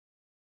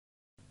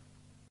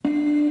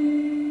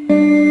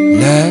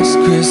Last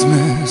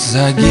Christmas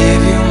I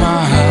gave you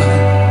my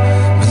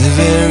heart, but the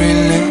very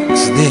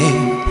next day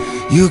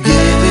you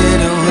gave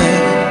it away.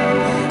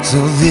 So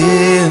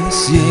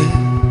this year,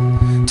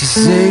 to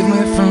save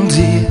me from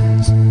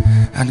tears,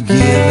 I'd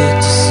give it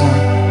to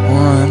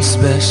someone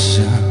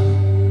special.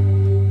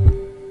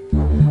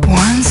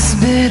 Once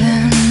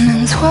bitten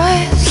and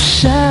twice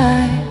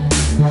shy,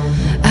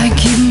 I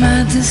keep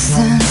my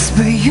distance,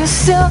 but you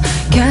still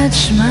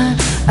catch my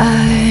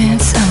eye.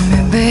 Tell me,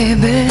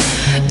 baby,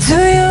 do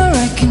you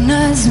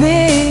recognize me?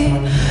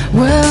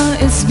 Well,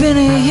 it's been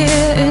a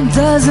year, it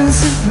doesn't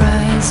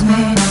surprise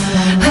me.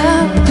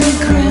 Happy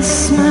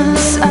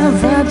Christmas, I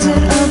wrapped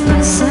it up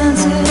and sent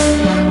it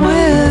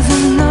with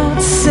a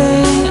note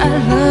saying I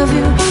love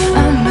you,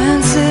 I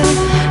meant it.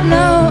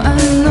 Now I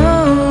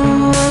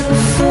know what a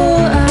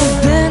fool I've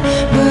been,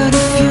 but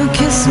if you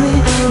kiss me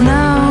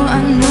now,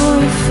 I know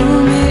you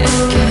fool me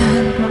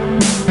again.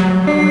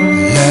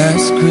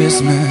 Last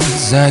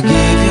Christmas I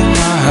gave you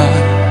my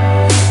heart,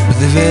 but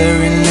the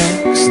very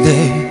next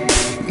day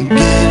you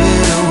gave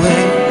it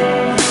away.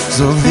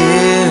 So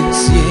this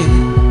year,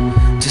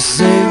 to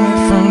save me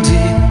from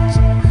tears,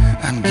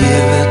 I'd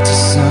give it to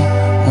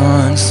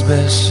someone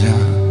special.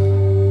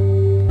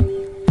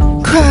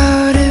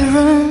 Crowded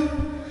room,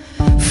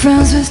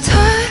 friends with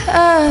tired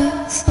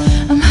eyes,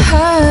 I'm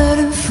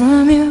hiding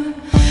from you,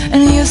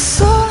 and you're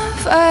so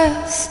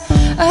fast.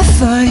 I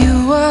thought you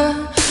were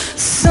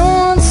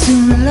someone to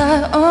rely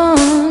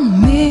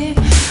on me.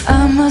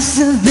 I must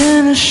have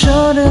been a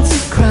shoulder to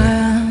cry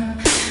on,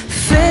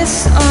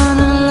 face on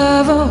a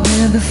lover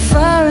with a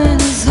fire in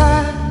his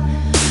heart,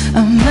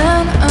 a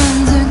man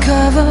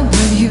undercover,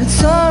 but you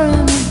tore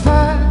him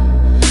apart.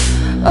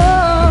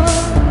 Oh,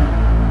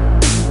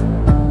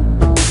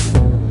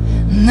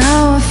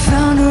 now I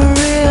found a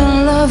real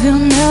love,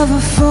 you'll never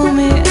fool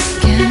me again.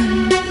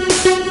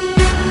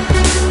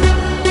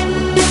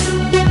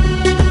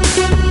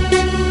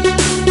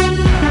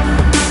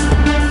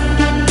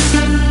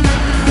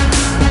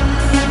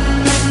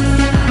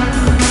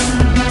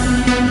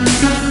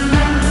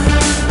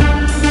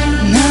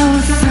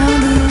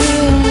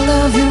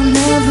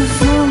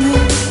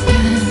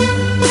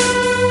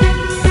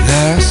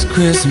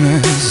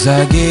 Christmas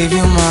I gave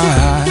you my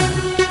heart,